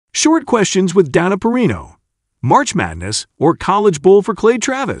Short questions with Dana Perino. March Madness or College Bowl for Clay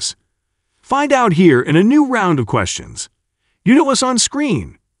Travis? Find out here in a new round of questions. You know us on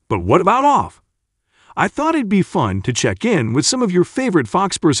screen, but what about off? I thought it'd be fun to check in with some of your favorite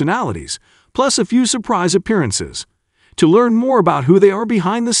Fox personalities, plus a few surprise appearances, to learn more about who they are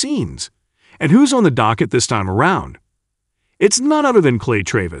behind the scenes, and who's on the docket this time around. It's none other than Clay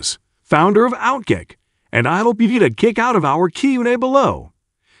Travis, founder of OutKick, and I hope you get a kick out of our Q&A below.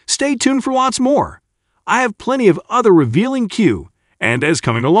 Stay tuned for lots more. I have plenty of other revealing Q&As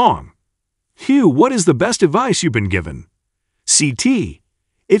coming along. Q, what is the best advice you've been given? CT,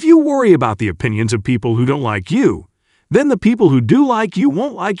 if you worry about the opinions of people who don't like you, then the people who do like you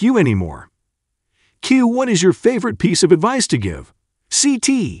won't like you anymore. Q, what is your favorite piece of advice to give? CT,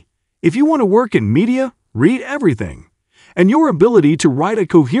 if you want to work in media, read everything. And your ability to write a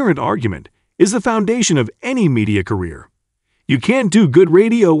coherent argument is the foundation of any media career. You can't do good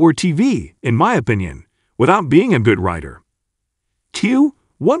radio or TV, in my opinion, without being a good writer. Q,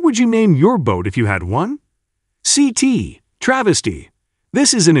 what would you name your boat if you had one? CT, travesty.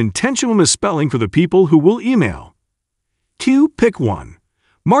 This is an intentional misspelling for the people who will email. Q, pick one.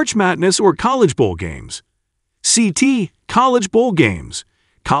 March Madness or College Bowl games? CT, College Bowl games.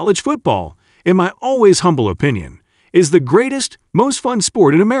 College football, in my always humble opinion, is the greatest, most fun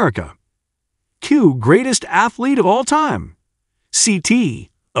sport in America. Q, greatest athlete of all time? CT,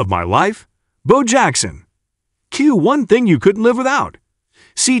 of my life, Bo Jackson. Q, one thing you couldn't live without?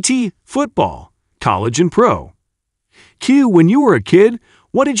 CT, football, college and pro. Q, when you were a kid,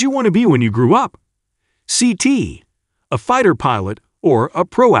 what did you want to be when you grew up? CT, a fighter pilot or a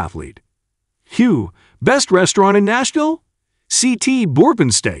pro athlete. Q, best restaurant in Nashville? CT,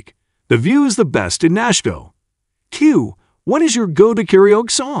 bourbon steak. The view is the best in Nashville. Q, what is your go-to karaoke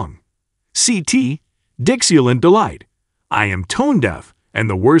song? CT, Dixieland Delight. I am tone deaf and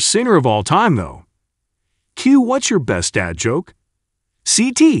the worst singer of all time, though. Q, what's your best dad joke?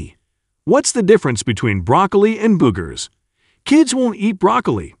 CT, what's the difference between broccoli and boogers? Kids won't eat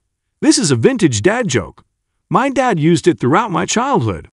broccoli. This is a vintage dad joke. My dad used it throughout my childhood.